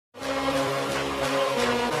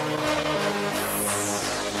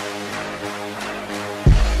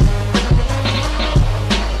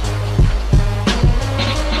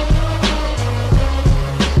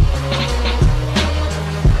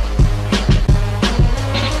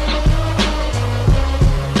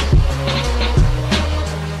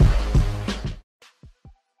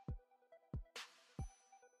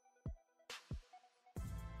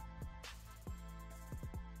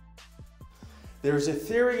There is a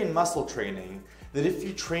theory in muscle training that if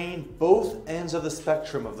you train both ends of the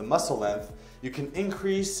spectrum of the muscle length, you can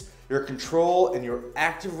increase your control and your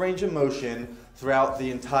active range of motion throughout the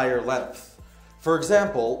entire length. For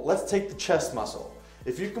example, let's take the chest muscle.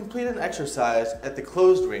 If you complete an exercise at the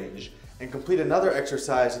closed range and complete another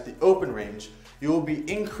exercise at the open range, you will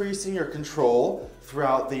be increasing your control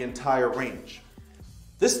throughout the entire range.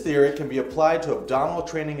 This theory can be applied to abdominal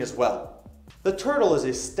training as well. The turtle is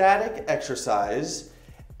a static exercise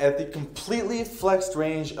at the completely flexed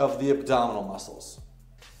range of the abdominal muscles.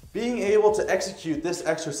 Being able to execute this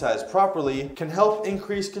exercise properly can help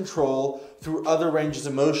increase control through other ranges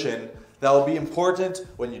of motion that will be important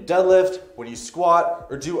when you deadlift, when you squat,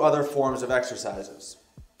 or do other forms of exercises.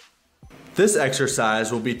 This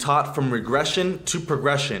exercise will be taught from regression to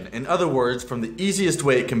progression. In other words, from the easiest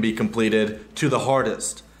way it can be completed to the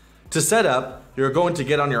hardest. To set up, you're going to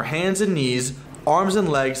get on your hands and knees, arms and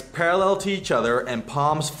legs parallel to each other and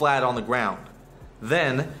palms flat on the ground.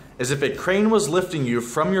 Then, as if a crane was lifting you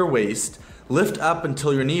from your waist, lift up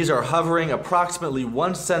until your knees are hovering approximately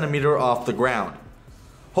 1 centimeter off the ground.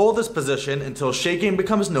 Hold this position until shaking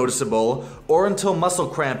becomes noticeable or until muscle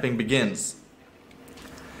cramping begins.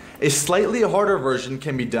 A slightly harder version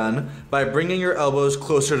can be done by bringing your elbows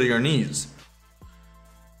closer to your knees.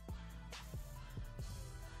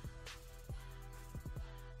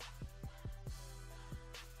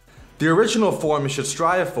 The original form you should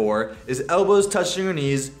strive for is elbows touching your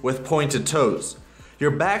knees with pointed toes. Your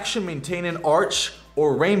back should maintain an arch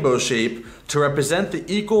or rainbow shape to represent the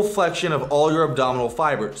equal flexion of all your abdominal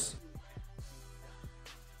fibers.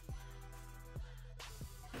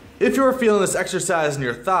 If you are feeling this exercise in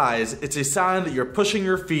your thighs, it's a sign that you're pushing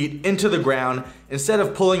your feet into the ground instead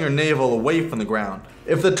of pulling your navel away from the ground.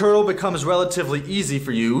 If the turtle becomes relatively easy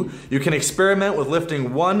for you, you can experiment with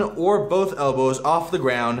lifting one or both elbows off the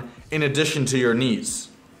ground in addition to your knees.